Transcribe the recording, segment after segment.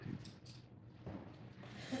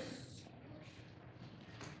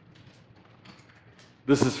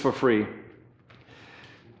This is for free.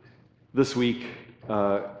 This week,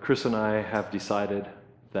 Chris and I have decided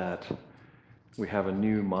that we have a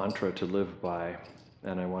new mantra to live by,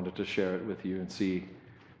 and I wanted to share it with you and see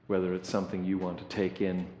whether it's something you want to take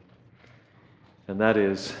in. And that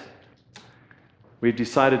is, we've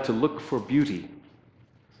decided to look for beauty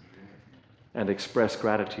and express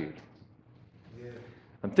gratitude.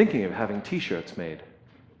 I'm thinking of having t-shirts made.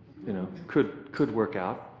 Could work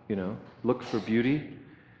out, look for beauty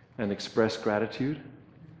and express gratitude.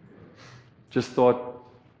 Just thought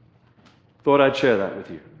I'd share that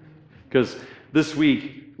with you. Because this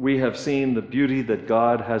week we have seen the beauty that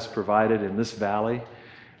God has provided in this valley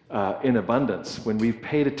in abundance when we've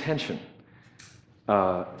paid attention.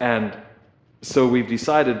 And so we've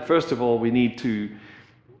decided, first of all, we need to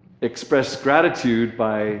express gratitude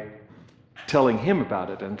by telling Him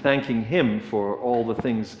about it and thanking Him for all the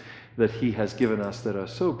things that He has given us that are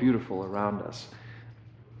so beautiful around us.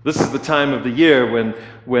 This is the time of the year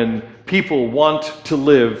when people want to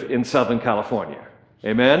live in Southern California.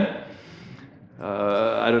 Amen?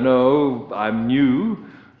 I don't know, I'm new,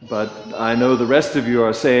 but I know the rest of you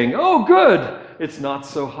are saying, oh good, it's not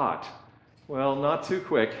so hot. Well, not too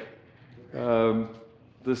quick.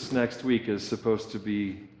 This next week is supposed to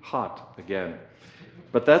be hot again.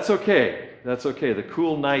 But that's okay. That's okay. The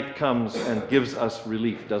cool night comes and gives us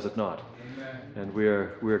relief, does it not? Amen. And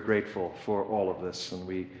we're grateful for all of this, and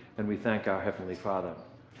we thank our Heavenly Father.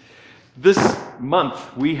 This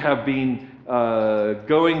month we have been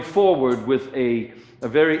going forward with a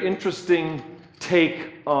very interesting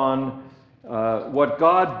take on what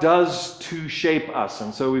God does to shape us.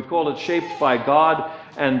 And so we've called it Shaped by God,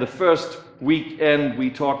 and the first weekend we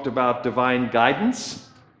talked about divine guidance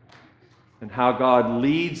and how God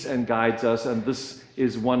leads and guides us, and this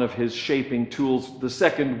is one of His shaping tools. The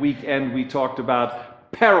second weekend we talked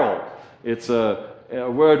about peril. It's a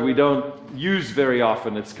word we don't use very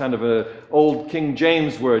often. It's kind of an old King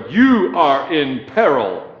James word. You are in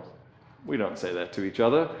peril. We don't say that to each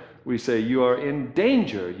other. We say you are in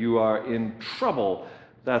danger. You are in trouble.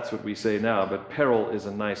 That's what we say now, but peril is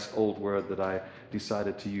a nice old word that I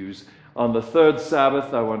decided to use. On the third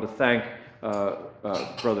Sabbath, I want to thank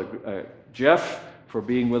Brother Jeff for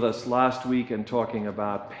being with us last week and talking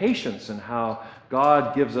about patience and how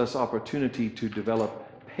God gives us opportunity to develop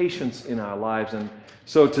patience in our lives. And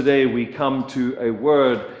so today we come to a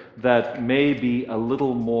word that may be a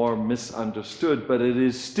little more misunderstood, but it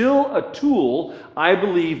is still a tool, I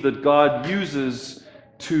believe, that God uses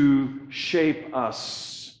to shape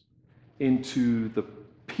us into the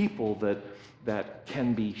people that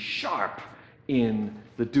can be sharp in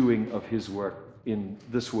the doing of His work in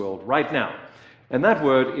this world right now. And that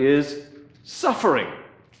word is suffering.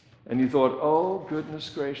 And you thought, oh, goodness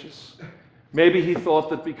gracious. Maybe he thought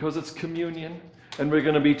that because it's communion and we're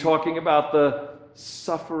going to be talking about the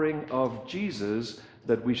suffering of Jesus,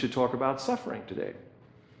 that we should talk about suffering today.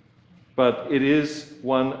 But it is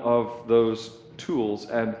one of those tools.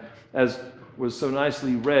 And as was so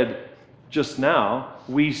nicely read just now,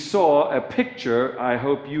 we saw a picture I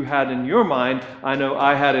hope you had in your mind. I know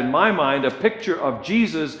I had in my mind a picture of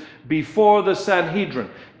Jesus before the Sanhedrin.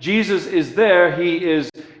 Jesus is there. He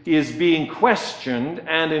is being questioned.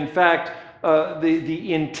 And in fact,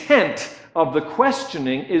 the intent of the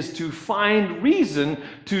questioning is to find reason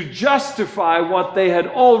to justify what they had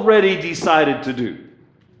already decided to do.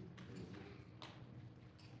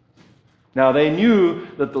 Now, they knew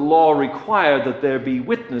that the law required that there be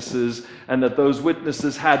witnesses and that those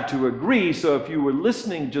witnesses had to agree. So if you were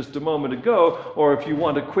listening just a moment ago, or if you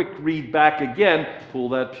want a quick read back again, pull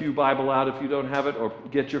that Pew Bible out if you don't have it, or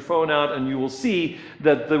get your phone out, and you will see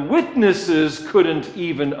that the witnesses couldn't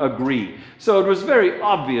even agree. So it was very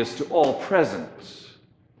obvious to all present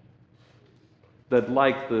that,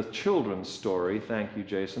 like the children's story, thank you,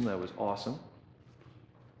 Jason, that was awesome,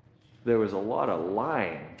 there was a lot of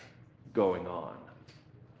lying going on.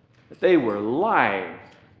 They were lying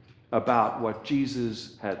about what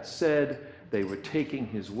Jesus had said. They were taking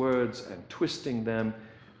His words and twisting them.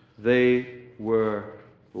 They were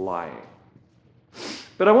lying.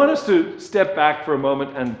 But I want us to step back for a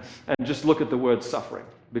moment and just look at the word suffering,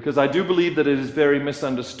 because I do believe that it is very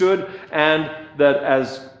misunderstood, and that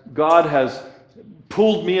as God has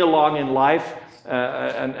pulled me along in life,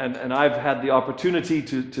 and I've had the opportunity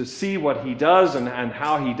to see what He does and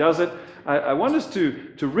how He does it, I want us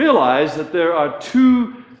to realize that there are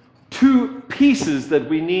two pieces that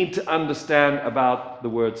we need to understand about the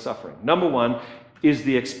word suffering. Number one is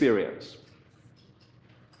the experience.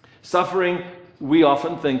 Suffering, we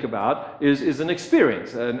often think about, is an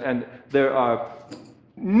experience, and there are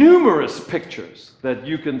numerous pictures that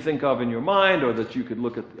you can think of in your mind or that you could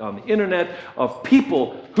look at on the internet of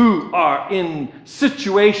people who are in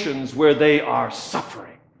situations where they are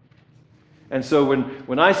suffering. And so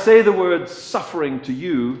when I say the word suffering to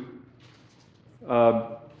you,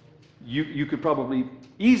 you could probably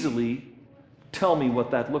easily tell me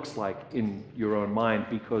what that looks like in your own mind,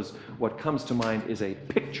 because what comes to mind is a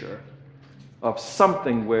picture of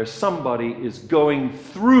something where somebody is going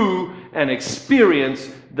through an experience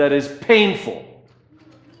that is painful.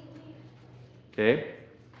 Okay?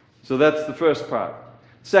 So that's the first part.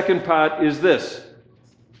 Second part is this.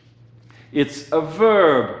 It's a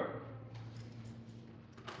verb.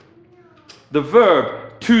 The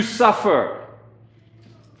verb, to suffer.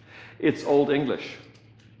 It's Old English.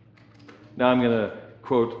 Now I'm going to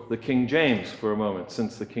quote the King James for a moment,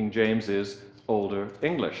 since the King James is Older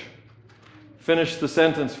English. Finish the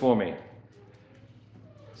sentence for me.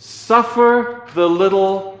 Suffer the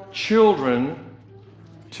little children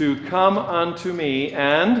to come unto me,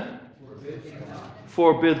 and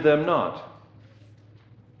forbid them not.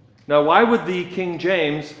 Now, why would the King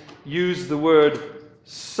James use the word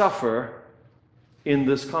suffer in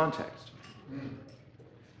this context?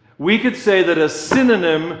 We could say that a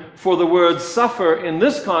synonym for the word suffer in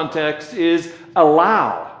this context is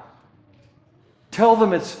allow. Tell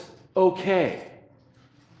them it's okay.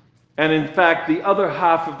 And in fact, the other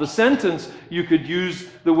half of the sentence, you could use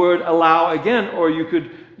the word allow again, or you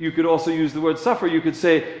could also use the word suffer. You could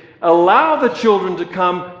say, allow the children to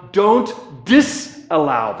come, don't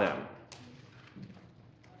disallow them.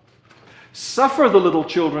 Suffer the little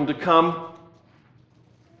children to come,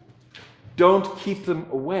 don't keep them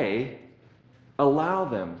away, allow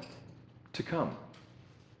them to come.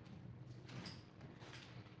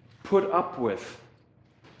 Put up with.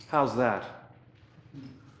 How's that?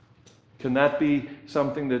 Can that be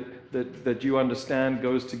something that you understand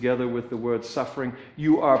goes together with the word suffering?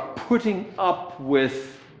 You are putting up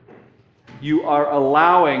with, you are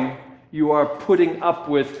allowing, you are putting up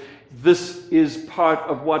with. This is part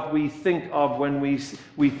of what we think of when we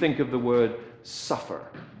think of the word suffer.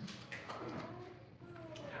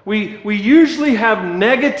 We usually have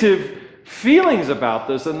negative feelings about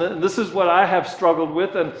this, and this is what I have struggled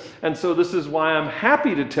with, and so this is why I'm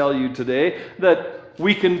happy to tell you today that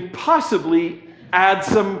we can possibly add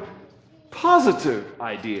some positive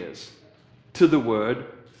ideas to the word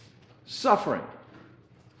suffering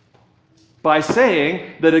by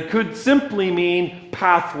saying that it could simply mean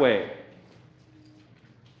pathway.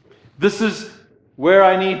 This is where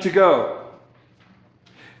I need to go.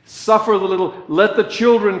 Suffer the little, let the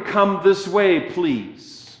children come this way,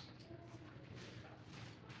 please.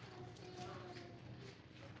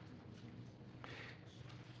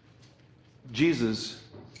 Jesus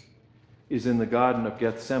is in the Garden of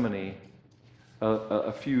Gethsemane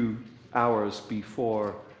a few hours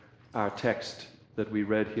before our text that we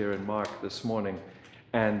read here in Mark this morning,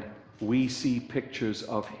 and we see pictures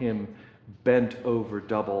of him bent over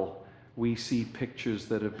double. We see pictures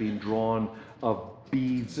that have been drawn of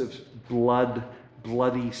beads of blood,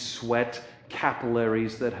 bloody sweat,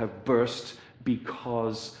 capillaries that have burst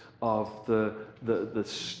because of the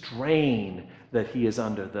strain that he is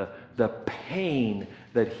under, the pain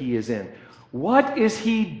that he is in. What is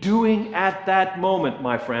he doing at that moment,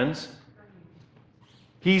 my friends?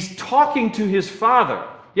 He's talking to his Father.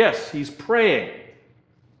 Yes, he's praying.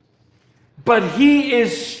 But he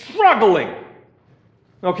is struggling.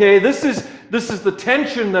 Okay, this is the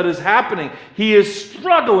tension that is happening. He is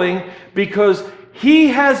struggling because he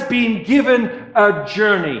has been given a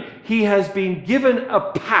journey. He has been given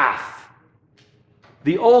a path.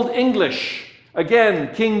 The Old English,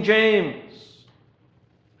 again, King James.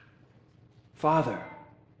 Father,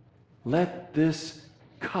 let this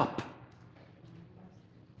cup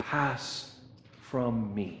pass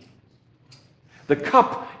from me. The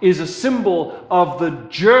cup is a symbol of the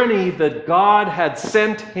journey that God had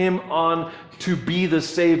sent him on to be the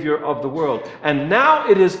Savior of the world. And now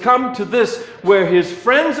it has come to this where his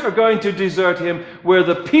friends are going to desert him, where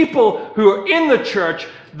the people who are in the church,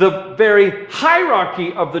 the very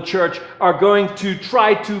hierarchy of the church, are going to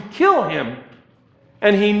try to kill him.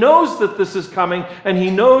 And he knows that this is coming, and he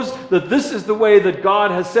knows that this is the way that God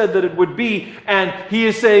has said that it would be, and he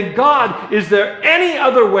is saying, God, is there any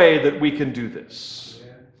other way that we can do this?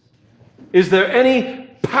 Is there any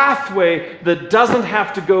pathway that doesn't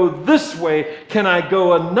have to go this way? Can I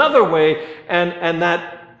go another way? And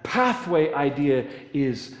that pathway idea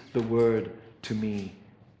is the word to me,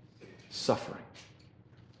 suffering.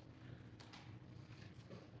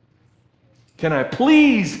 Can I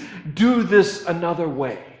please do this another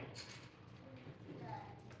way?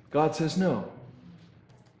 God says, no.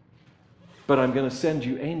 but I'm going to send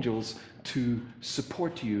you angels to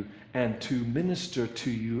support you and to minister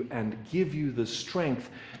to you and give you the strength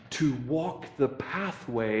to walk the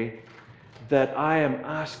pathway that I am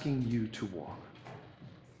asking you to walk.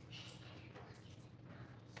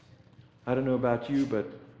 I don't know about you,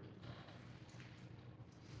 but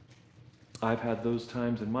I've had those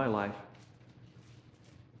times in my life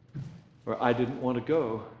where I didn't want to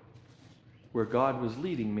go where God was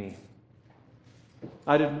leading me.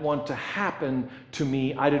 I didn't want to happen to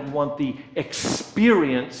me. I didn't want the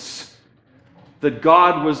experience that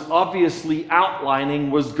God was obviously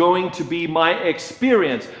outlining was going to be my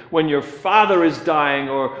experience when your father is dying,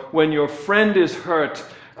 or when your friend is hurt,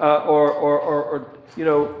 or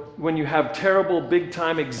when you have terrible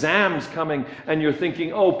big-time exams coming and you're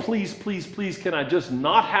thinking, oh, please, please, please, can I just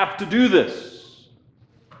not have to do this?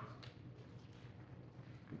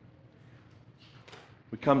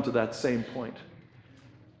 We come to that same point.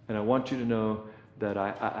 And I want you to know that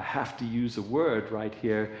I have to use a word right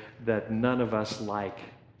here that none of us like.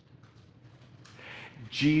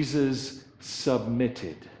 Jesus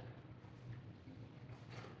submitted.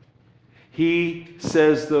 He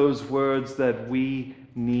says those words that we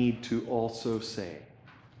need to also say.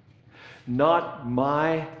 Not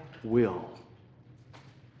my will,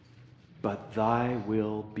 but thy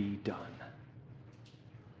will be done.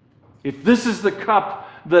 If this is the cup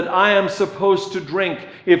that I am supposed to drink,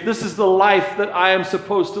 if this is the life that I am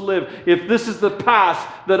supposed to live, if this is the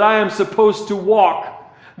path that I am supposed to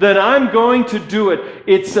walk, then I'm going to do it.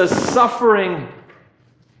 It's a suffering,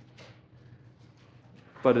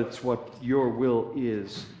 but it's what your will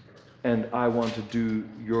is, and I want to do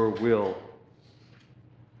your will.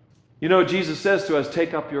 You know, Jesus says to us,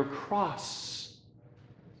 take up your cross.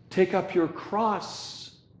 Take up your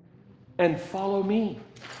cross and follow me.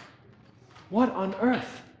 What on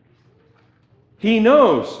earth? He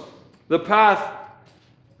knows the path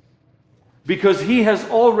because he has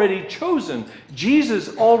already chosen.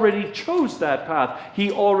 Jesus already chose that path.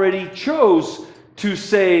 He already chose to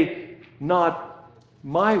say, not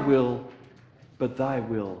my will, but thy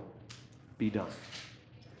will be done.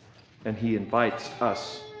 And he invites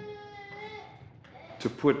us to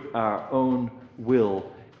put our own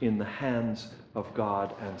will in the hands of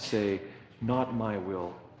God and say, not my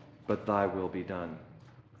will, but thy will be done.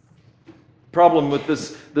 Problem with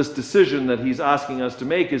this decision that he's asking us to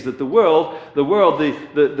make is that the world,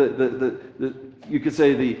 you could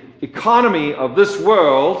say the economy of this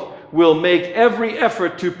world will make every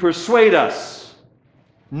effort to persuade us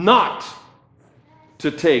not to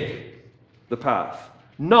take the path,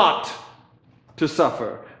 not to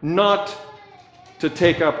suffer, not to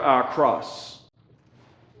take up our cross.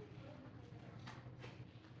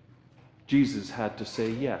 Jesus had to say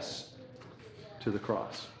yes to the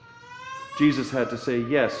cross. Jesus had to say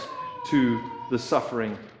yes to the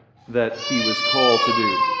suffering that he was called to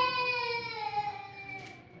do.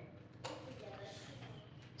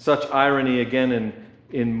 Such irony again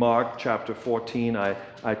in Mark chapter 14.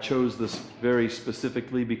 I chose this very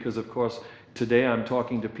specifically because, of course, today I'm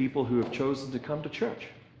talking to people who have chosen to come to church.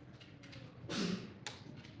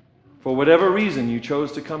 For whatever reason, you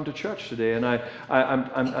chose to come to church today. And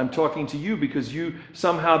I'm talking to you because you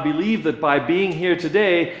somehow believe that by being here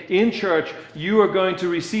today in church, you are going to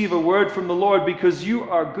receive a word from the Lord because you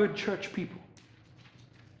are good church people.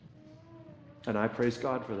 And I praise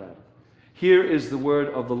God for that. Here is the word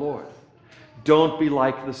of the Lord. Don't be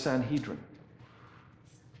like the Sanhedrin.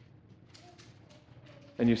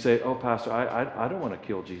 And you say, oh, Pastor, I don't want to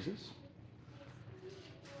kill Jesus.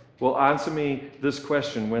 Well, answer me this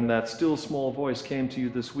question. When that still small voice came to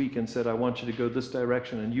you this week and said, I want you to go this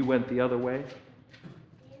direction, and you went the other way,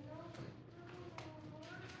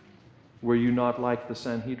 were you not like the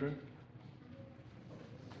Sanhedrin?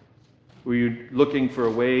 Were you looking for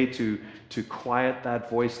a way to quiet that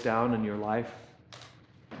voice down in your life?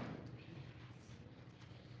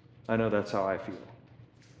 I know that's how I feel.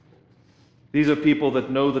 These are people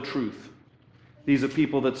that know the truth. These are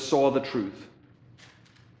people that saw the truth.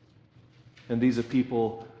 And these are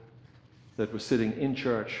people that were sitting in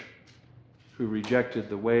church who rejected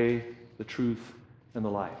the way, the truth, and the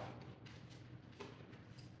life.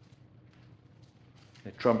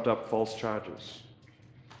 They trumped up false charges.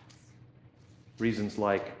 Reasons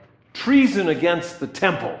like treason against the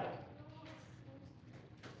temple.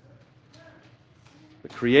 The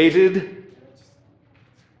created,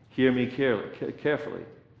 hear me carefully,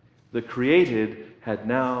 the created had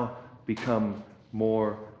now become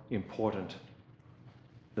more important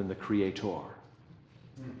than the Creator.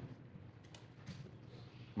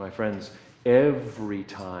 My friends, every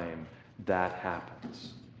time that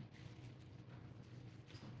happens,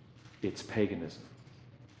 it's paganism.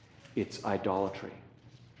 It's idolatry.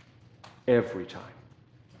 Every time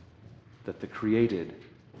that the created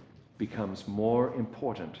becomes more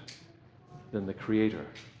important than the Creator,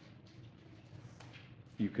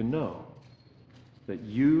 you can know that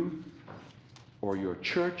you or your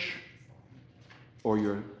church or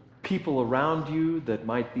your people around you that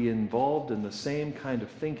might be involved in the same kind of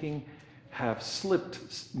thinking have slipped,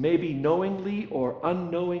 maybe knowingly or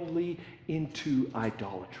unknowingly, into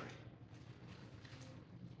idolatry.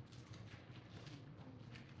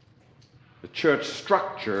 The church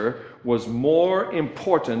structure was more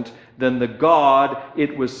important than the God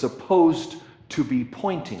it was supposed to be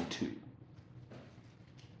pointing to.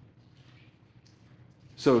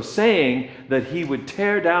 So saying that he would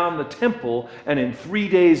tear down the temple and in 3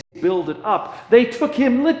 days build it up, they took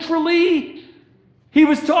him literally. He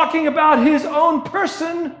was talking about his own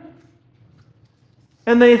person.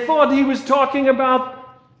 And they thought he was talking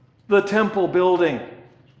about the temple building,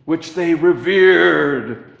 which they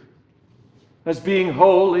revered as being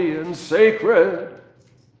holy and sacred. It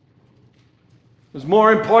was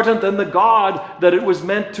more important than the God that it was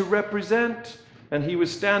meant to represent. And he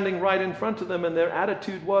was standing right in front of them, and their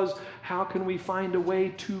attitude was, how can we find a way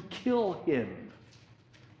to kill him?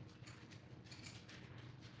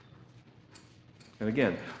 And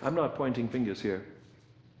again, I'm not pointing fingers here,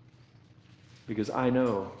 because I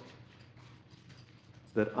know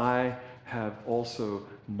that I have also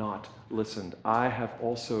not listened. I have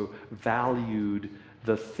also valued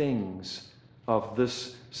the things of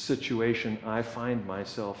this situation I find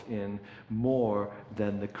myself in more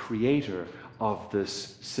than the Creator of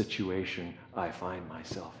this situation I find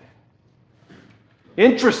myself in.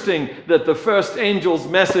 Interesting that the first angel's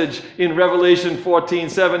message in Revelation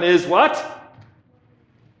 14:7 is what?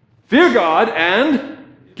 Fear God and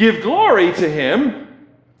give glory to him.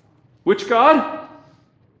 Which God?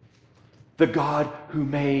 The God who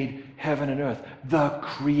made heaven and earth. The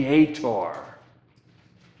Creator.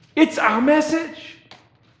 It's our message.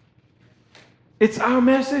 It's our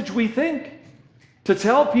message, we think, to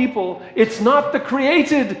tell people it's not the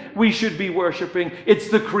created we should be worshiping, it's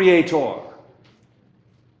the Creator.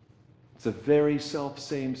 It's a very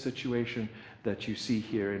self-same situation that you see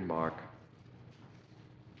here in Mark.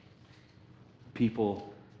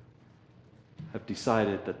 People have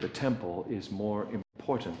decided that the temple is more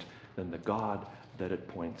important than the God that it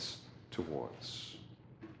points towards.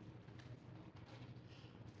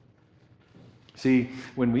 See,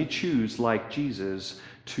 when we choose, like Jesus,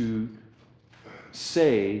 to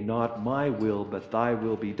say, not my will, but thy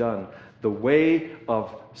will be done, the way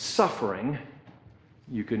of suffering,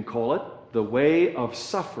 you can call it, the way of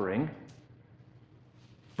suffering,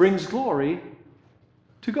 brings glory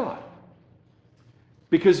to God.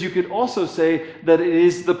 Because you could also say that it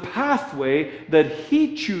is the pathway that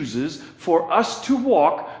he chooses for us to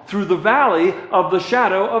walk through the valley of the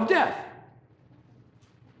shadow of death.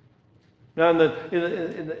 Now,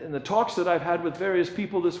 in the talks that I've had with various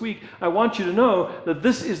people this week, I want you to know that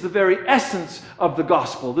this is the very essence of the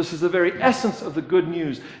gospel. This is the very essence of the good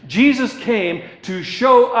news. Jesus came to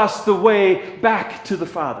show us the way back to the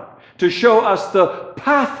Father, to show us the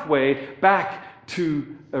pathway back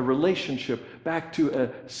to a relationship, back to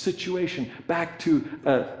a situation, back to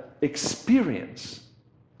an experience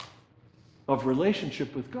of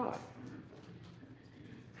relationship with God.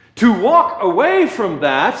 To walk away from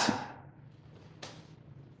that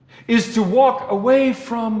is to walk away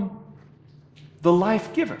from the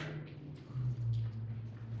life giver.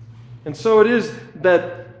 And so it is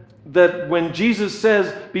that when Jesus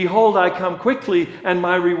says, behold, I come quickly and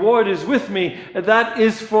my reward is with me, that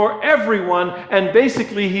is for everyone. And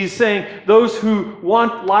basically he's saying those who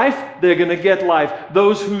want life, they're going to get life.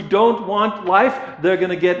 Those who don't want life, they're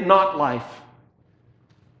going to get not life.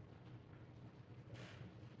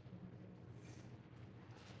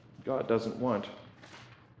 God doesn't want.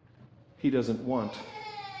 He doesn't want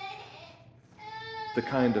the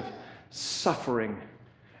kind of suffering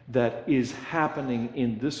that is happening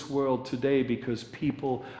in this world today because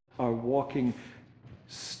people are walking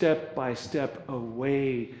step by step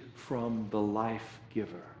away from the life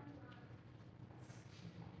giver.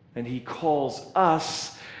 And he calls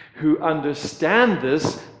us who understand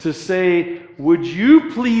this to say, would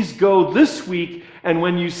you please go this week, and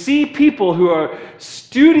when you see people who are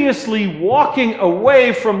studiously walking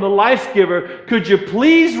away from the life giver, could you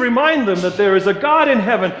please remind them that there is a God in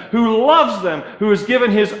heaven who loves them, who has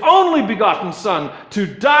given his only begotten Son to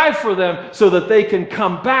die for them so that they can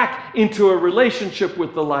come back into a relationship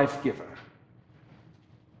with the life giver?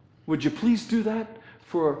 Would you please do that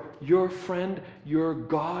for your friend, your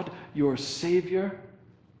God, your Savior,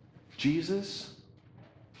 Jesus?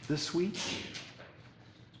 this week?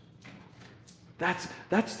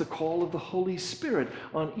 That's the call of the Holy Spirit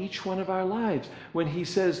on each one of our lives. When He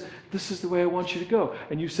says, this is the way I want you to go.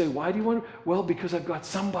 And you say, why do you want to? Well, because I've got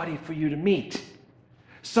somebody for you to meet.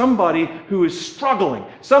 Somebody who is struggling.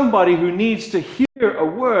 Somebody who needs to hear a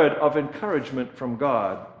word of encouragement from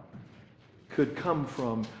God. Could come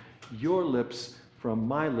from your lips, from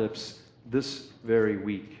my lips, this very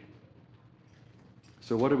week.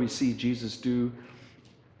 So what do we see Jesus do?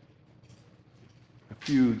 A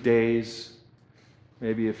few days,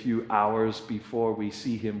 maybe a few hours before we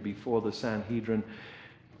see Him before the Sanhedrin,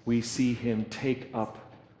 we see Him take up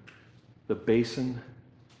the basin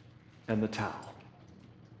and the towel.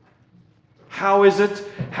 How is it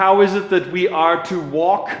that we are to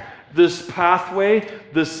walk this pathway,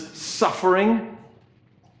 this suffering?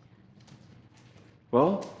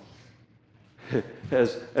 Well,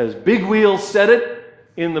 as Big Wheel said it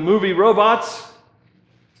in the movie Robots,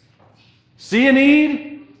 see a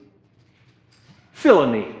need, fill a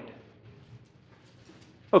need.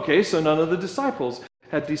 Okay, so none of the disciples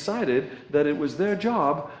had decided that it was their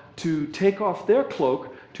job to take off their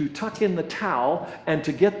cloak, to tuck in the towel, and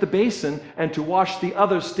to get the basin, and to wash the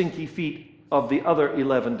other stinky feet of the other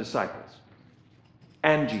 11 disciples.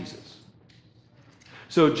 And Jesus.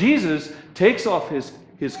 So Jesus takes off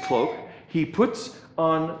his cloak, He puts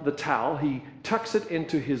on the towel, He tucks it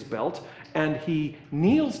into his belt, and He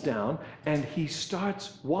kneels down and He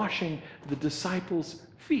starts washing the disciples'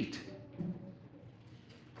 feet.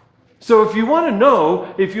 So if you want to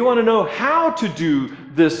know how to do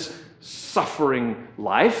this suffering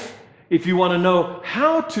life, if you want to know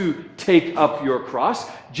how to take up your cross,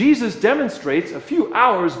 Jesus demonstrates a few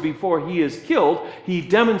hours before He is killed, He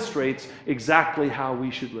demonstrates exactly how we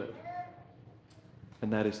should live.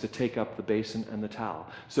 And that is to take up the basin and the towel.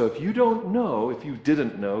 So if you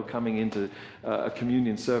didn't know coming into a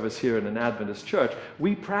communion service here in an Adventist church,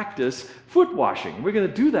 we practice foot washing. We're going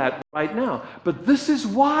to do that right now. But this is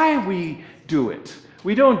why we do it.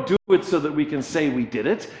 We don't do it so that we can say we did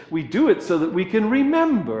it. We do it so that we can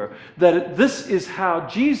remember that this is how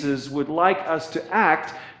Jesus would like us to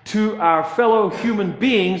act to our fellow human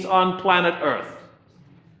beings on planet Earth.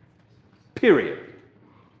 Period.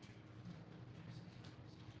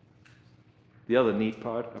 The other neat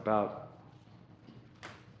part about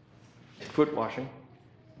foot washing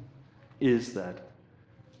is that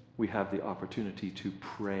we have the opportunity to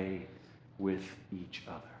pray with each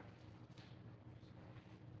other.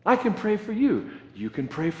 I can pray for you. You can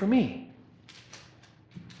pray for me.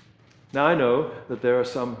 Now I know that there are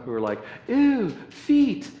some who are like, ew,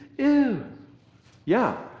 feet, ew.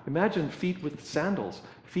 Yeah, imagine feet with sandals,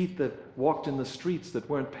 feet that walked in the streets that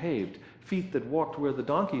weren't paved, feet that walked where the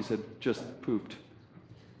donkeys had just pooped.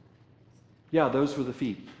 Yeah, those were the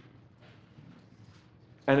feet.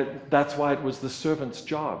 And that's why it was the servant's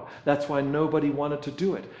job. That's why nobody wanted to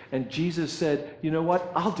do it. And Jesus said, you know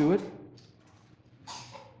what? I'll do it.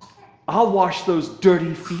 I'll wash those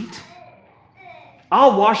dirty feet.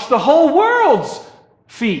 I'll wash the whole world's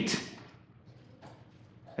feet.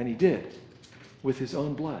 And He did, with His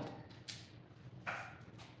own blood.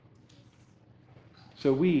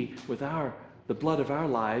 So we, with the blood of our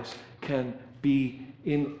lives, can be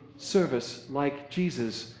in service like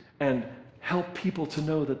Jesus and help people to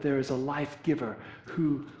know that there is a life giver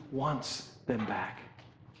who wants them back,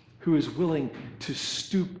 who is willing to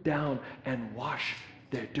stoop down and wash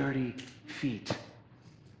their dirty feet.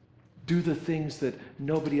 Do the things that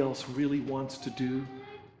nobody else really wants to do,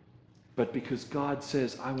 but because God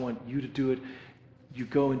says, I want you to do it, you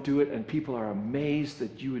go and do it, and people are amazed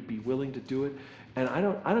that you would be willing to do it. And I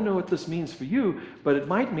don't know what this means for you, but it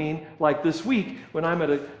might mean, like this week, when I'm at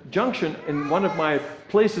a junction in one of my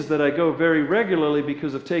places that I go very regularly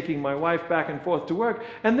because of taking my wife back and forth to work,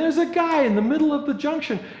 and there's a guy in the middle of the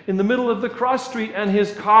junction, in the middle of the cross street, and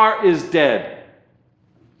his car is dead.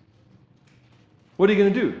 What are you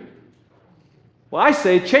going to do? Well, I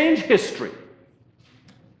say change history.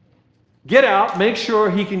 Get out, make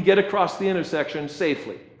sure he can get across the intersection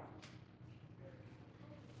safely.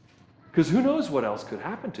 Because who knows what else could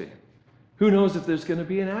happen to him? Who knows if there's going to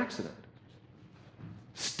be an accident?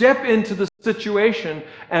 Step into the situation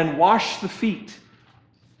and wash the feet.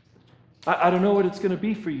 I don't know what it's going to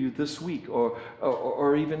be for you this week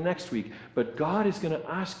or even next week, but God is going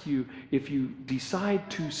to ask you, if you decide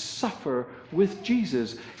to suffer with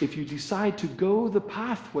Jesus, if you decide to go the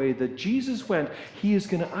pathway that Jesus went, He is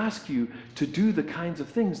going to ask you to do the kinds of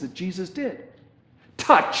things that Jesus did.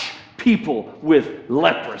 Touch people with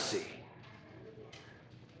leprosy.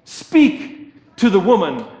 Speak to the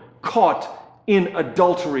woman caught in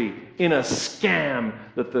adultery, in a scam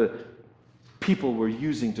that the people were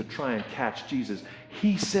using to try and catch Jesus.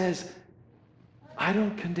 He says, I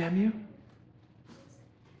don't condemn you.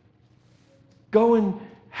 Go and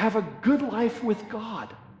have a good life with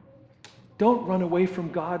God. Don't run away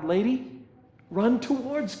from God, lady. Run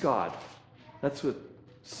towards God. That's what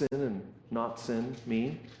sin and not sin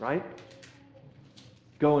mean, right?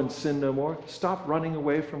 Go and sin no more. Stop running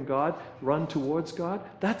away from God. Run towards God.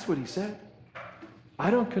 That's what he said. I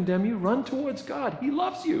don't condemn you. Run towards God. He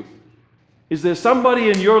loves you. Is there somebody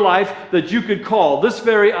in your life that you could call this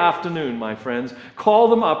very afternoon, my friends? Call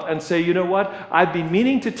them up and say, you know what? I've been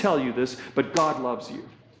meaning to tell you this, but God loves you.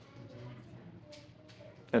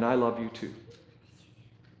 And I love you too.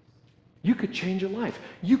 You could change a life.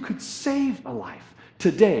 You could save a life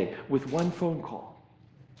today with one phone call.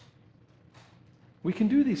 We can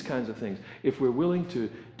do these kinds of things if we're willing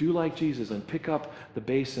to do like Jesus and pick up the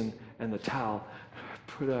basin and the towel,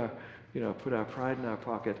 put our pride in our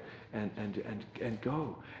pocket and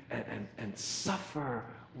go and suffer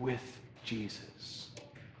with Jesus.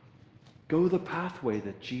 Go the pathway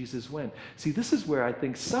that Jesus went. See, this is where I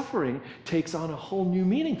think suffering takes on a whole new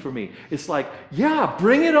meaning for me. It's like, yeah,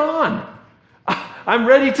 bring it on. I'm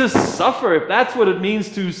ready to suffer. If that's what it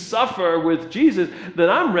means to suffer with Jesus, then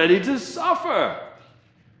I'm ready to suffer.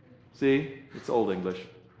 See, it's old English.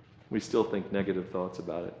 We still think negative thoughts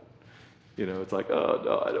about it. It's like, oh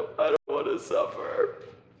no, I don't want to suffer.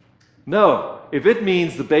 No, if it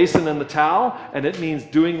means the basin and the towel, and it means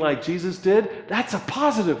doing like Jesus did, that's a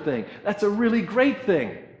positive thing. That's a really great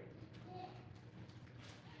thing.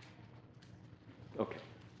 Okay.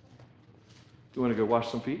 You want to go wash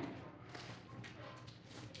some feet?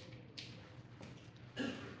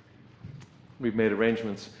 We've made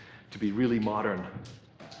arrangements to be really modern.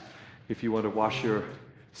 If you want to wash your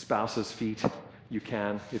spouse's feet, you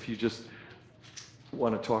can. If you just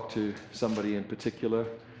want to talk to somebody in particular,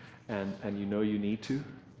 and you know you need to,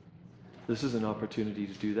 this is an opportunity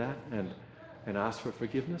to do that and ask for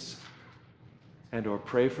forgiveness and or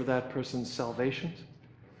pray for that person's salvation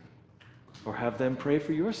or have them pray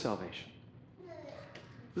for your salvation.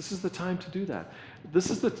 This is the time to do that. This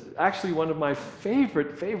is actually one of my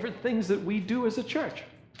favorite things that we do as a church,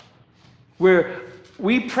 where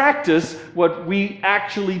we practice what we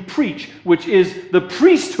actually preach, which is the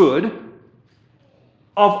priesthood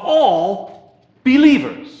of all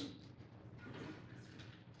believers.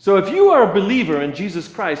 So if you are a believer in Jesus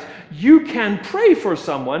Christ, you can pray for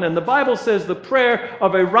someone, and the Bible says the prayer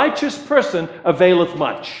of a righteous person availeth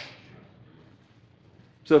much.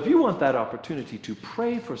 So if you want that opportunity to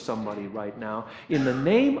pray for somebody right now in the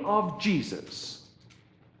name of Jesus,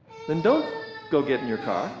 then don't go get in your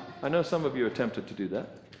car. I know some of you are tempted to do that.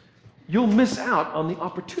 You'll miss out on the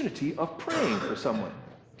opportunity of praying for someone.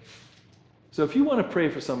 So if you want to pray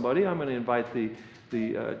for somebody, I'm going to invite the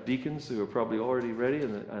deacons who are probably already ready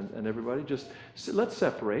and everybody, let's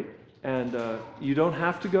separate. And you don't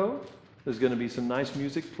have to go. There's going to be some nice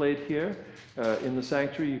music played here in the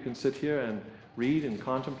sanctuary. You can sit here and read and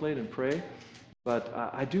contemplate and pray. But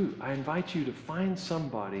I invite you to find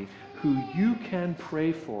somebody who you can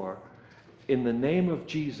pray for in the name of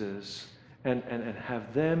Jesus and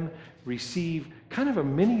have them receive kind of a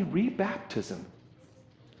mini rebaptism.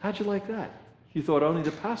 How'd you like that? You thought only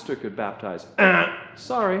the pastor could baptize.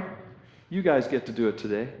 Sorry. You guys get to do it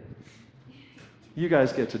today. You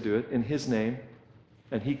guys get to do it in his name.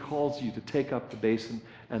 And he calls you to take up the basin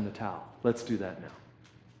and the towel. Let's do that now.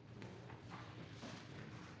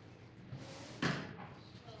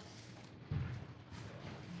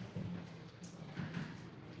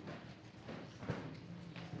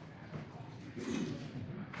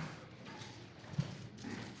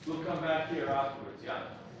 We'll come back here afterwards, yeah.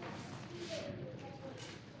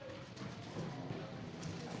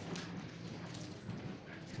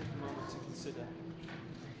 Take a moment to consider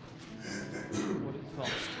what it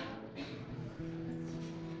cost.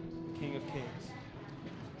 The King of Kings,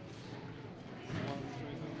 the one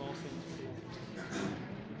through whom all things were.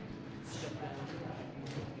 Step down.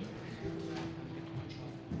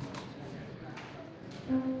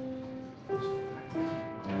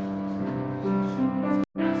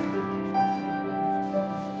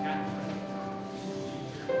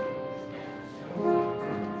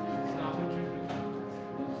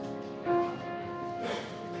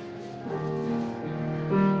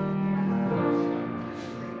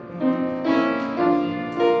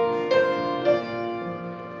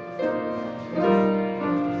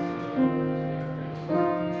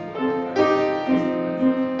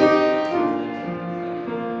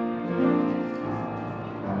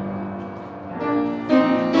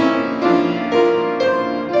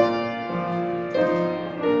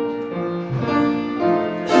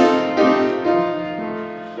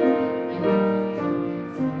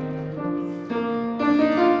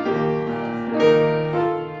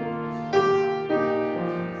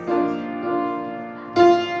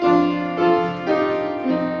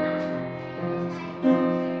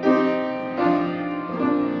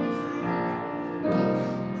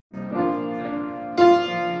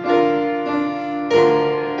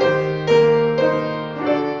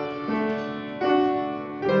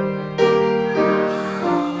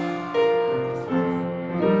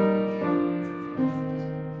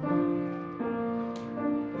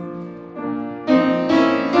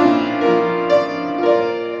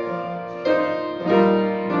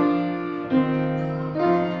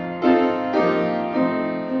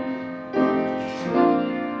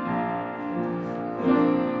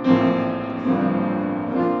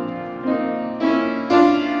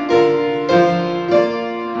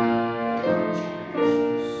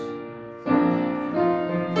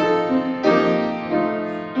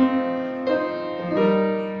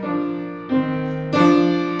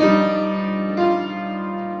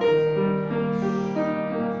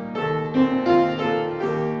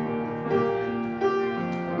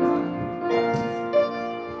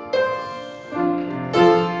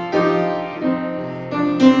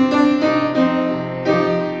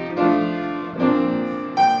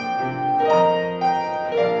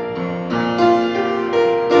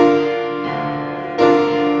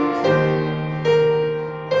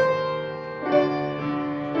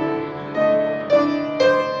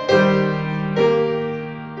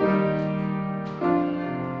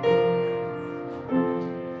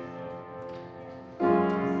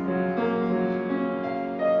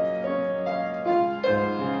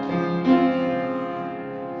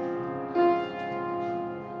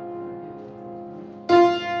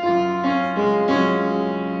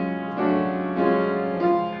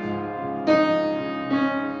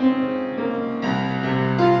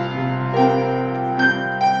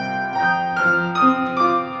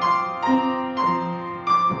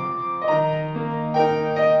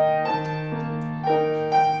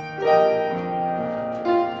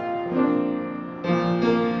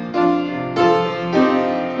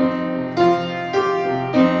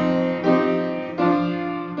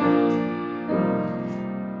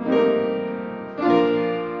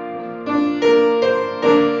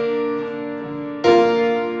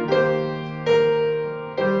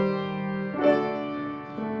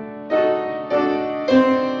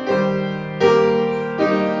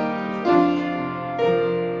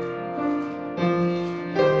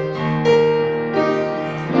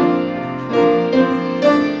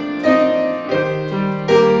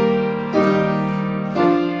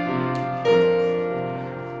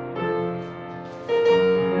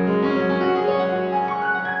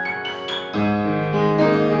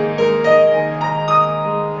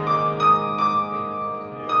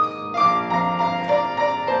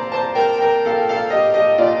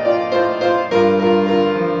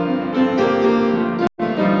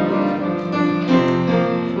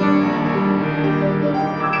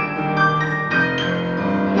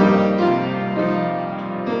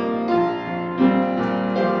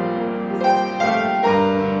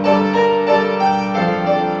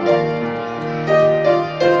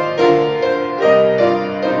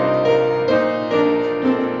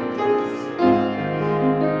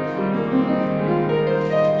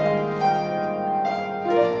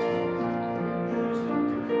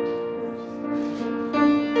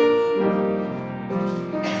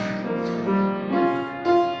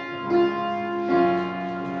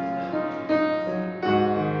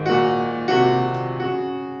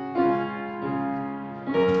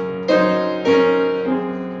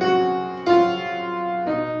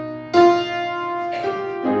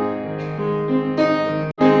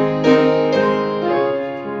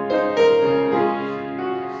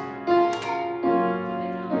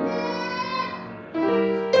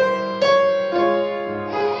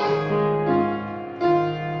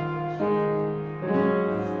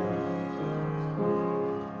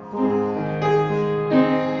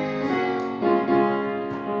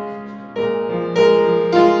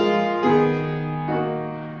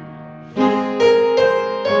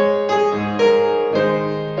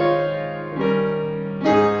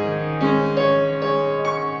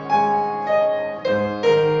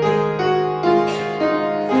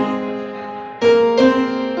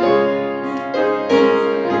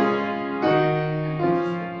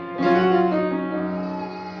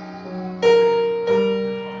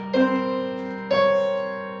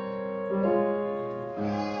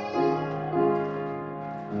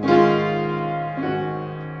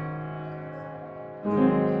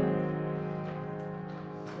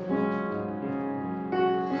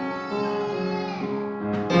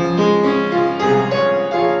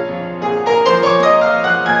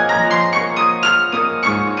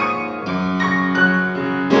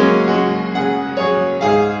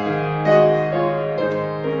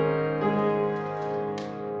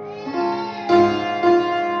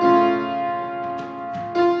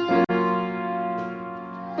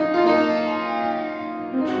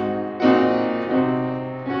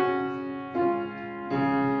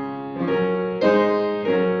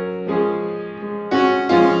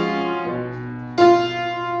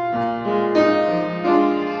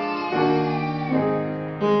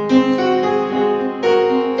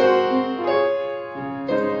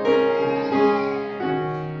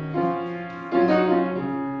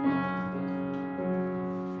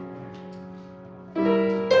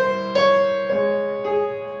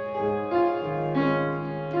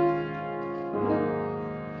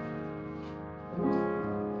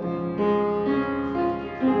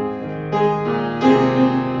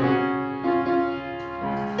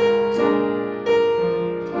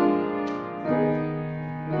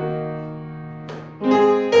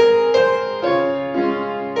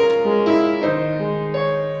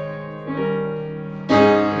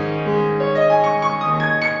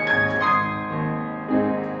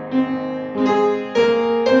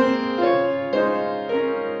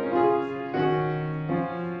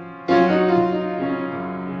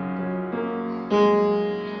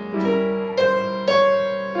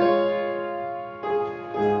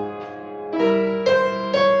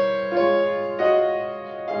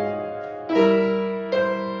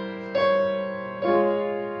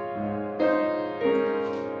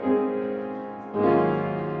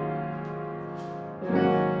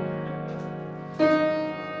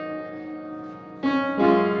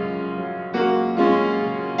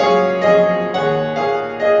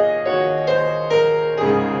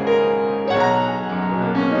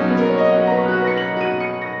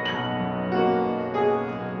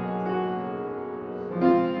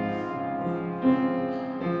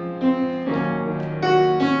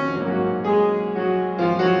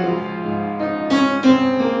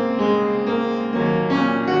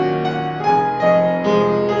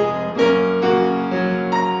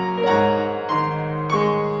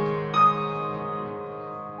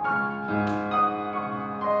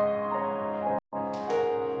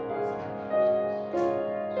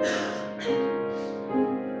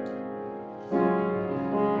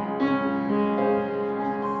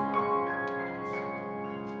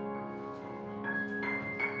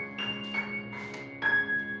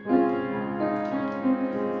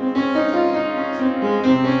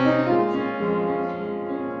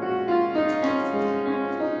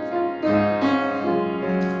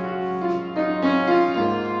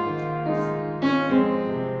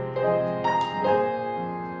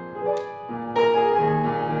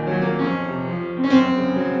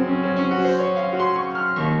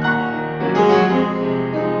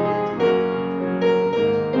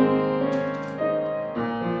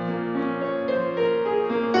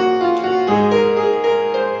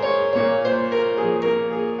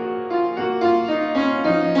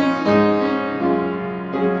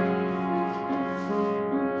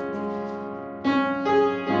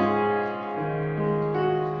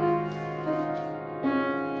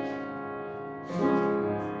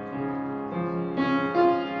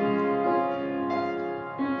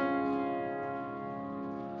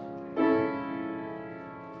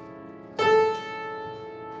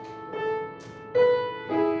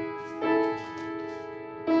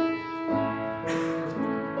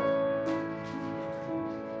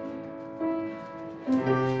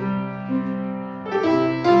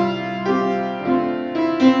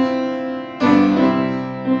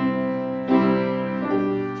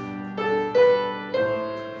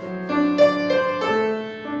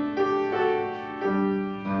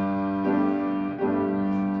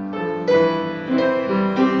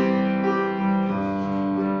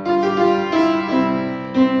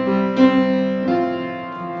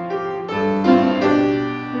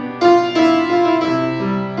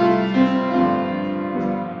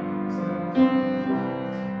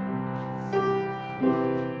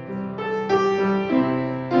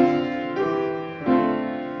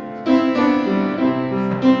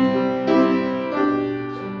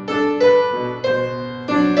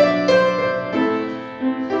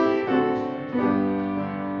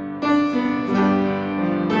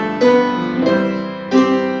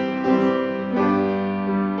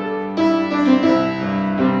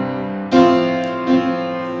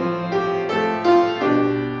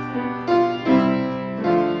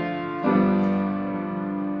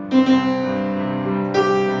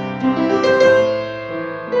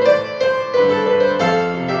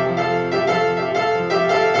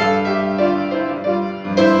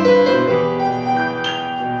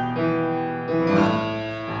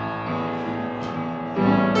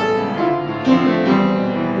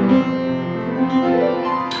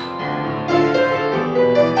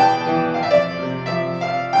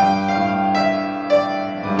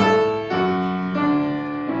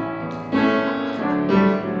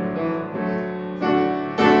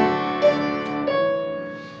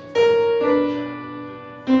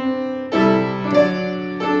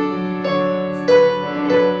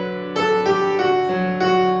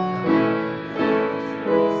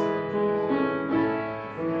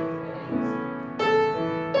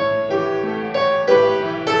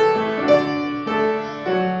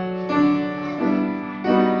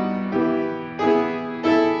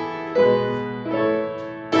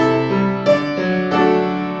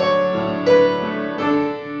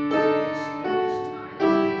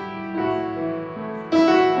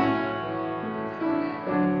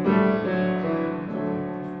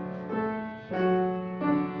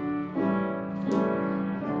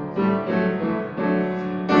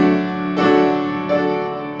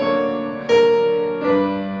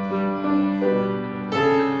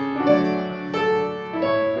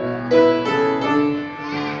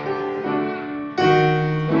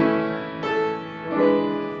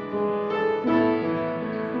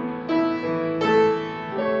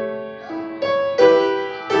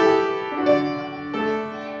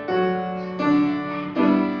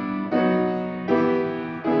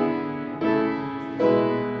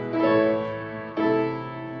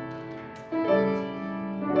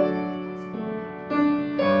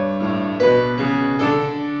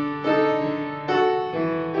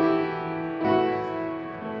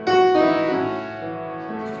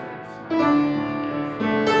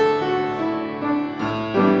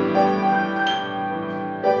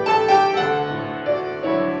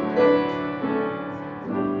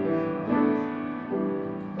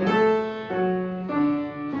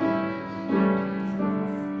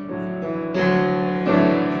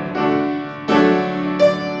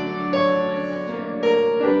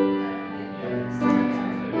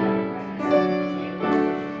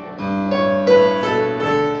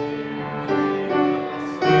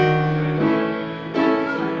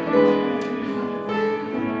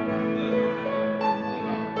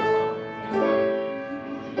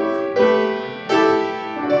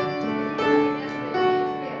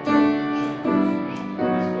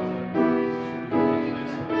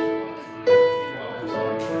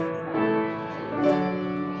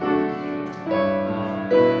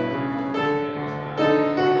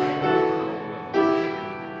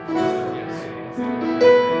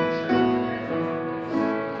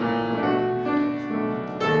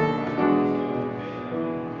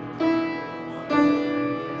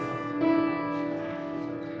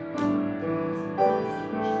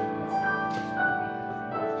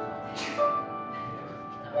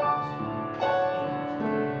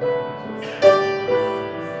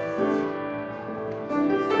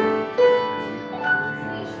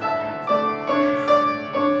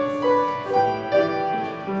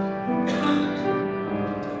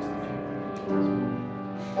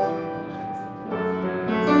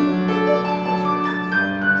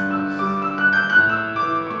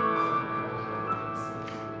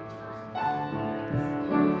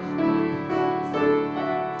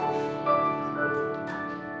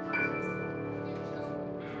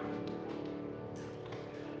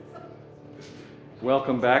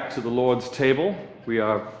 Welcome back to the Lord's table. We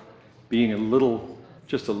are being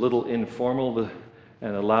just a little informal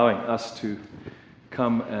and allowing us to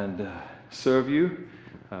come and serve you.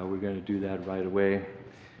 We're going to do that right away.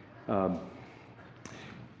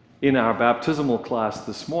 In our baptismal class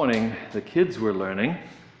this morning, the kids were learning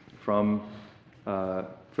from 1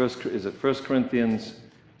 Corinthians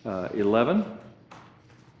 11?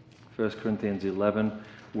 1 Corinthians 11,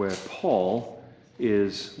 where Paul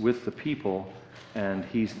is with the people and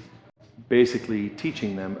he's basically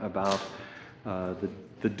teaching them about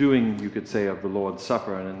the doing, you could say, of the Lord's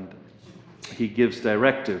Supper. And he gives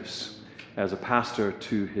directives as a pastor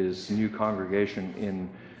to his new congregation in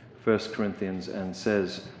 1 Corinthians and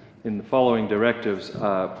says, in the following directives,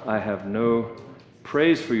 I have no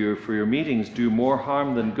praise for your meetings do more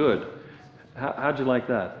harm than good. How'd you like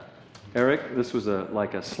that? Eric, this was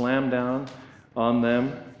like a slam down on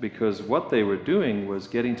them because what they were doing was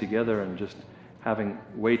getting together and just having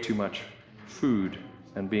way too much food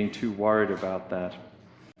and being too worried about that.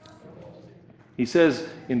 He says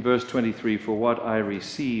in verse 23, "For what I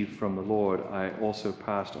received from the Lord, I also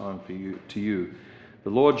passed on to you. The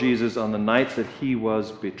Lord Jesus, on the night that he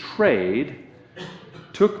was betrayed,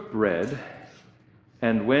 took bread,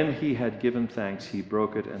 and when he had given thanks, he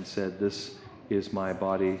broke it and said, 'This is my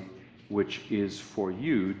body, which is for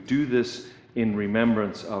you. Do this in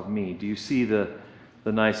remembrance of me.'" Do you see the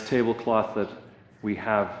nice tablecloth that we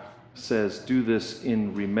have says, "Do this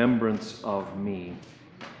in remembrance of me"?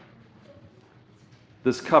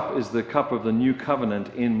 This cup is the cup of the new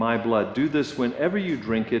covenant in my blood. Do this whenever you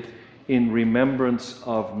drink it in remembrance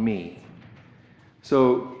of me.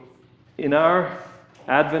 So in our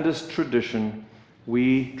Adventist tradition,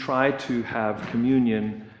 we try to have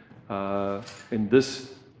communion in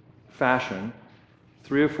this fashion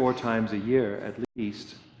 3 or 4 times a year at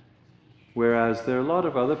least, whereas there are a lot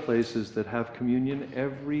of other places that have communion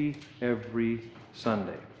every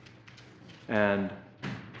Sunday. And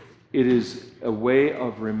it is a way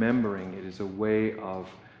of remembering. It is a way of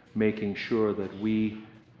making sure that we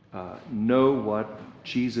know what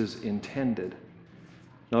Jesus intended.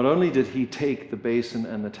 Not only did he take the basin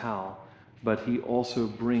and the towel, but he also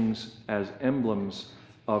brings as emblems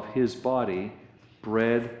of his body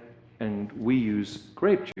bread, and we use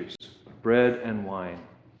grape juice, bread and wine,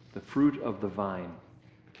 the fruit of the vine.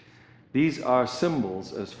 These are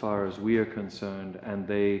symbols as far as we are concerned, and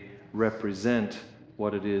they represent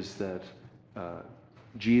what it is that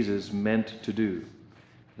Jesus meant to do.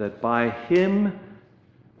 That by him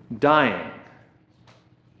dying,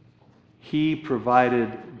 he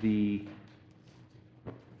provided the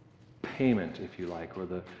payment, if you like, or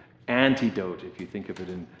the antidote, if you think of it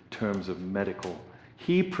in terms of medical.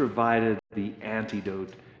 He provided the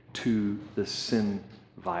antidote to the sin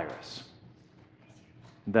virus.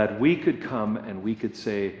 That we could come and we could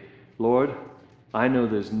say, "Lord, I know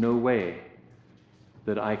there's no way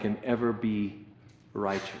that I can ever be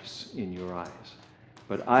righteous in your eyes,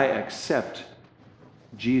 but I accept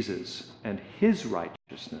Jesus and his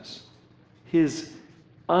righteousness, his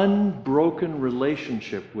unbroken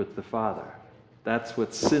relationship with the Father." That's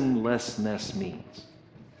what sinlessness means.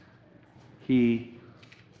 He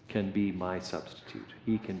can be my substitute.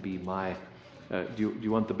 He can be my, do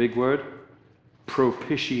you want the big word?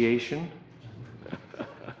 Propitiation.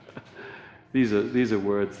 These are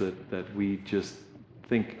words that we just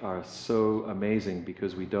think are so amazing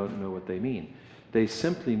because we don't know what they mean. They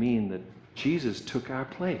simply mean that Jesus took our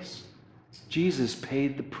place. Jesus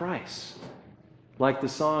paid the price. Like the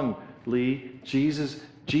song, Lee, Jesus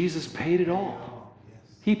paid it all.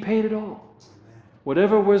 He paid it all.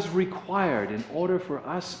 Whatever was required in order for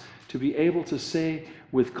us to be able to say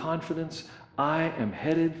with confidence, "I am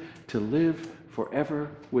headed to live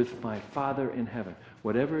forever with my Father in heaven."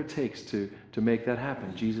 Whatever it takes to make that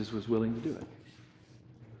happen, Jesus was willing to do it.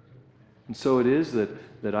 And so it is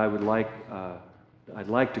that I would like, I'd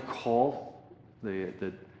like to call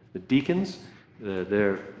the deacons.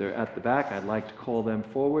 They're at the back. I'd like to call them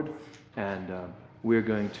forward, and we're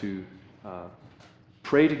going to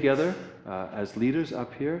pray together as leaders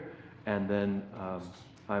up here, and then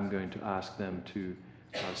I'm going to ask them to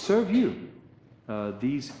serve you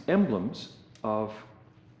these emblems of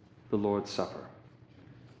the Lord's Supper.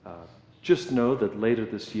 Just know that later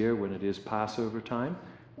this year, when it is Passover time,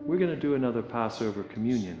 we're going to do another Passover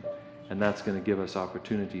communion, and that's going to give us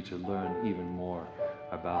opportunity to learn even more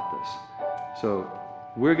about this. So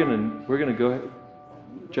we're going to go ahead.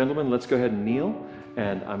 Gentlemen, let's go ahead and kneel,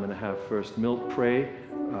 and I'm going to have first Milt pray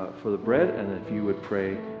for the bread, and if you would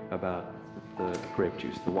pray about the grape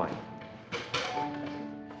juice, the wine.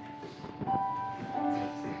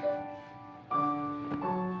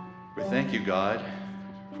 We thank Thank you, God,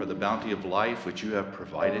 for the bounty of life which you have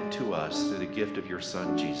provided to us through the gift of your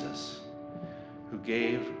Son, Jesus, who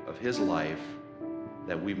gave of his life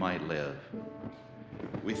that we might live.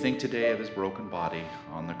 We think today of his broken body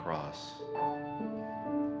on the cross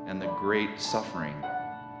and the great suffering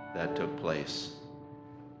that took place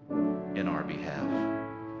in our behalf.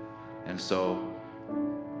 And so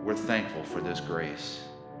we're thankful for this grace,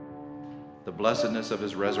 the blessedness of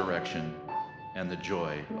his resurrection, and the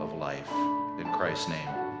joy of life. In Christ's name,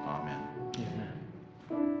 amen.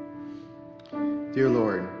 Amen. Dear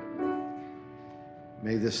Lord,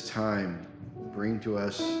 may this time bring to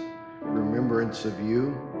us remembrance of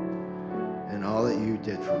you and all that you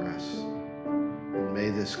did for us. And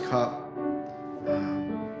may this cup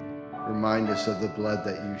remind us of the blood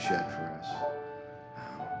that you shed for us.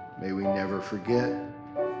 May we never forget.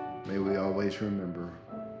 May we always remember.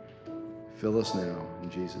 Fill us now in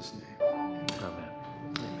Jesus' name. Amen.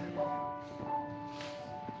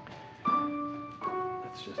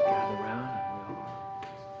 Let's just gather around and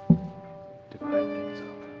we'll divide things up.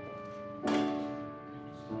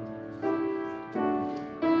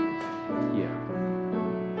 Yeah.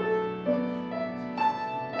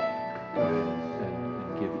 Go ahead and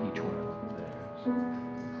give each one of them theirs.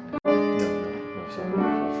 No, sorry, the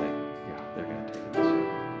whole thing. Yeah, they're going to take it this way.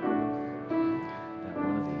 Now,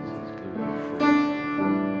 one of these is gluten-free.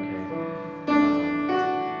 Okay. Okay,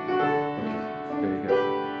 there you go.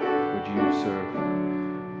 Would you serve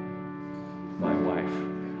my wife?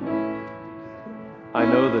 I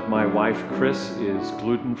know that my wife, Chris, is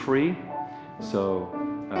gluten-free. So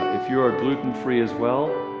if you are gluten-free as well,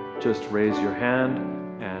 just raise your hand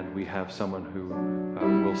and we have someone who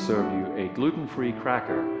will serve you a gluten-free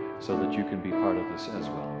cracker so that you can be part of this as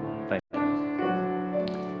well. Thank you.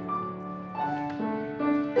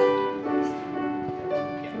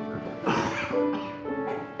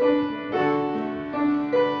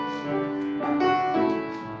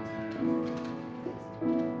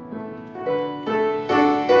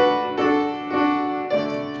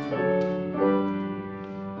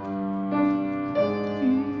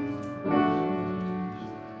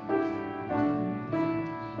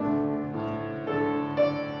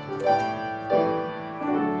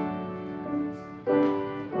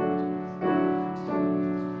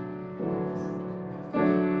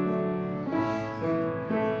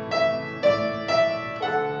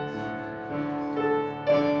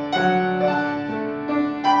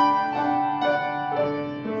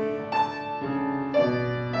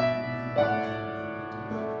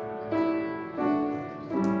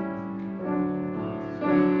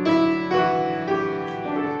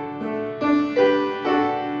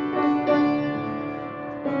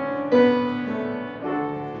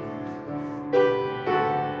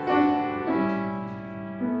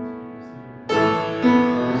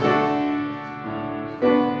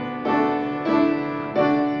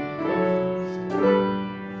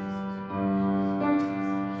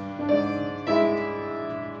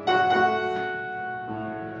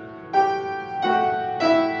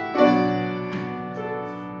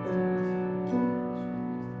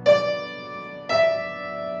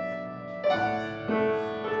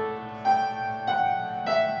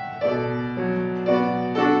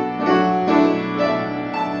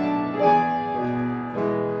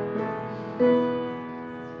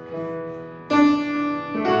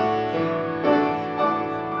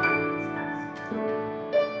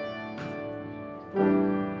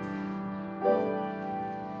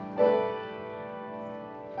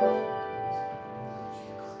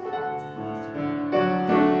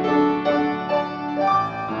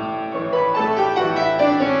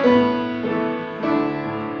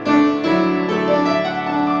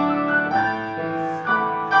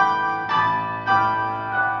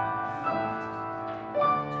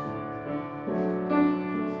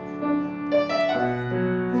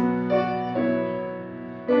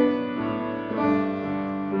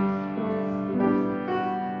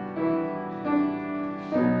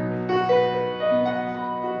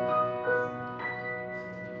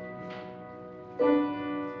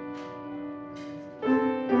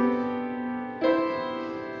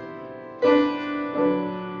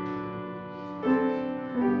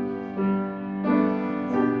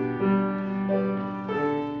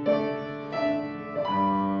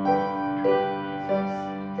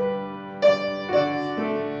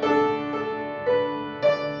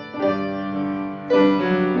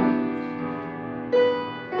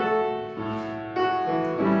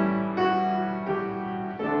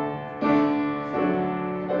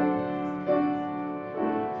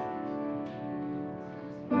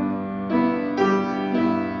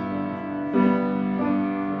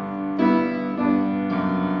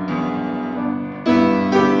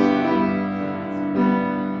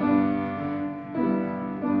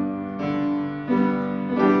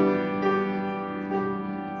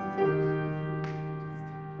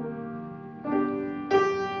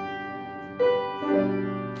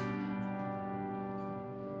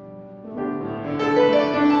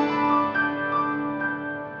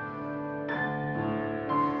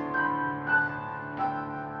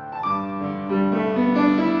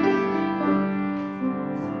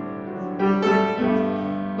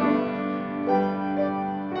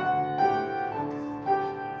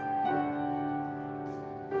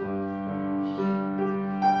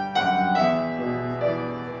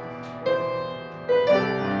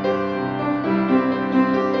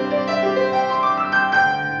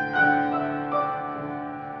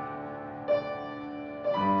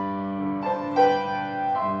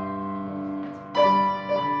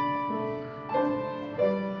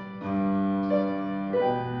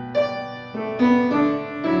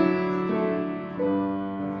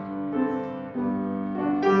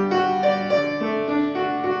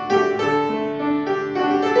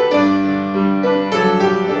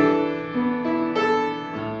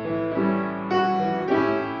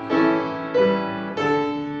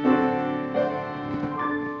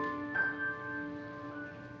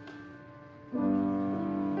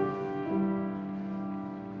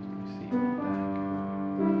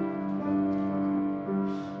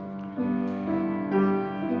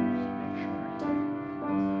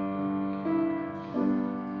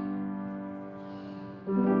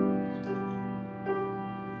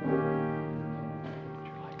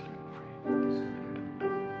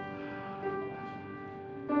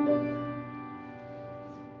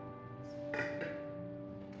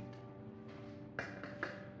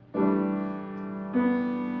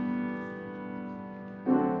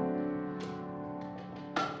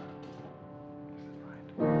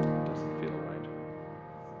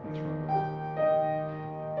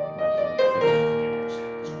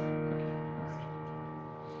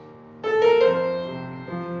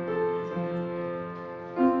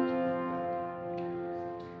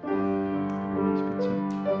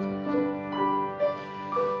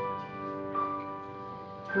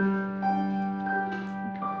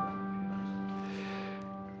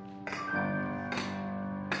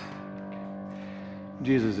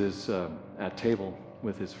 Jesus is at table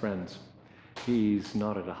with his friends. He's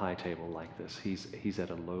not at a high table like this. He's at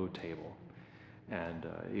a low table. And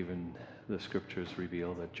even the scriptures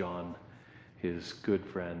reveal that John, his good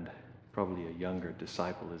friend, probably a younger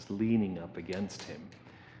disciple, is leaning up against him.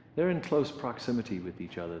 They're in close proximity with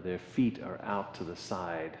each other. Their feet are out to the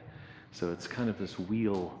side. So it's kind of this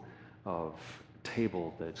wheel of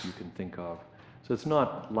table that you can think of. So it's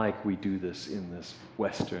not like we do this in this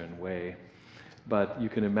Western way, but you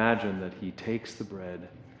can imagine that he takes the bread,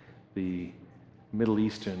 the Middle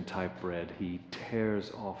Eastern type bread, he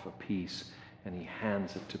tears off a piece and he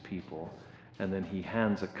hands it to people. And then he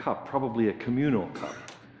hands a cup, probably a communal cup.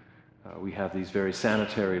 We have these very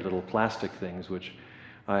sanitary little plastic things, which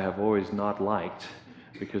I have always not liked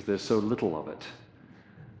because there's so little of it.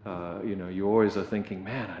 You always are thinking,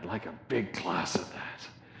 man, I'd like a big glass of that.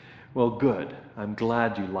 Well, good. I'm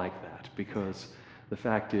glad you like that, because the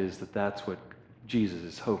fact is that that's what Jesus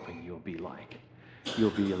is hoping you'll be like. You'll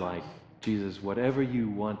be like, Jesus, whatever you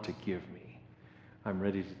want to give me, I'm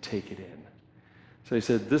ready to take it in. So he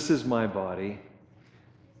said, this is my body.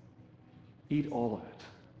 Eat all of it.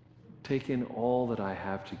 Take in all that I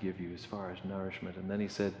have to give you as far as nourishment. And then he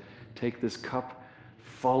said, take this cup,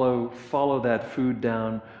 follow that food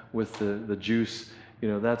down with the juice.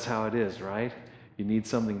 That's how it is, right? You need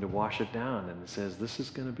something to wash it down. And it says, this is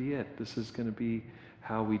going to be it. This is going to be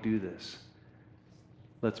how we do this.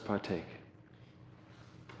 Let's partake.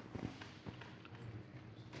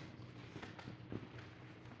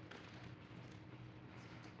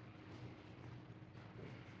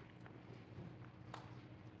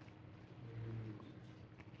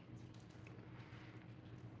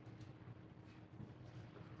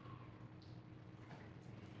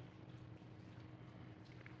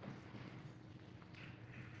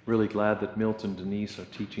 Really glad that Milt and Denise are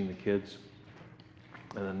teaching the kids.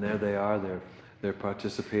 And then there they are, they're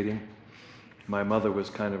participating. My mother was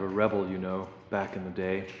kind of a rebel, back in the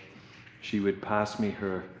day. She would pass me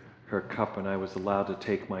her cup and I was allowed to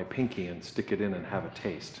take my pinky and stick it in and have a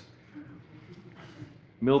taste.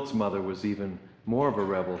 Milt's mother was even more of a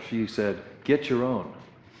rebel. She said, get your own.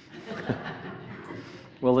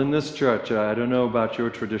 Well, in this church, I don't know about your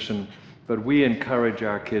tradition, but we encourage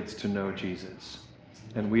our kids to know Jesus.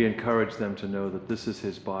 And we encourage them to know that this is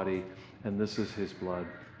his body and this is his blood.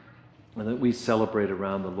 And that we celebrate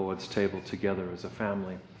around the Lord's table together as a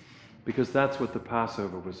family. Because that's what the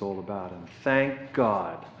Passover was all about. And thank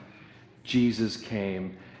God Jesus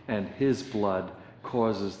came and his blood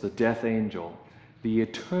causes the death angel, the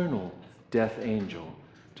eternal death angel,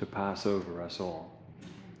 to pass over us all.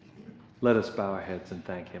 Let us bow our heads and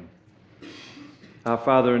thank him. Our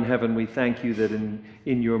Father in heaven, we thank you that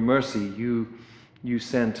in your mercy you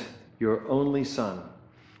sent your only Son,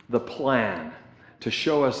 the plan, to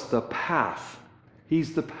show us the path.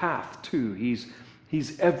 He's the path too.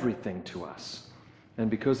 He's everything to us.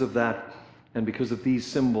 And because of that, and because of these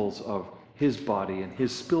symbols of his body and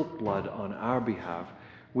his spilt blood on our behalf,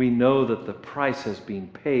 we know that the price has been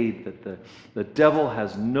paid, that the devil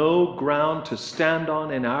has no ground to stand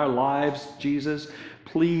on in our lives. Jesus,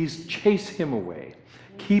 please chase him away.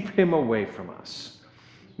 Keep him away from us.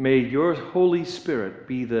 May your Holy Spirit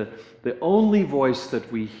be the only voice that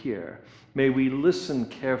we hear. May we listen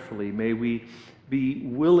carefully. May we be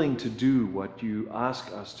willing to do what you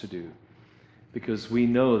ask us to do. Because we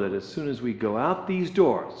know that as soon as we go out these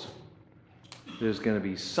doors, there's going to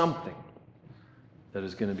be something that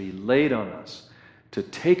is going to be laid on us to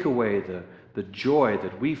take away the joy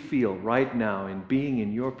that we feel right now in being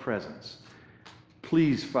in your presence.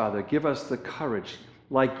 Please, Father, give us the courage,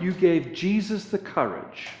 like you gave Jesus the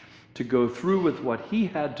courage to go through with what he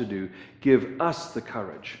had to do. Give us the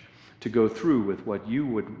courage to go through with what you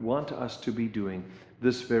would want us to be doing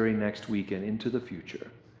this very next week and into the future.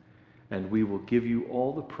 And we will give you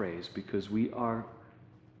all the praise because we are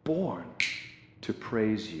born to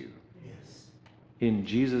praise you. Yes. In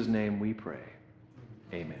Jesus' name we pray.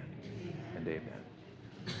 Amen and amen.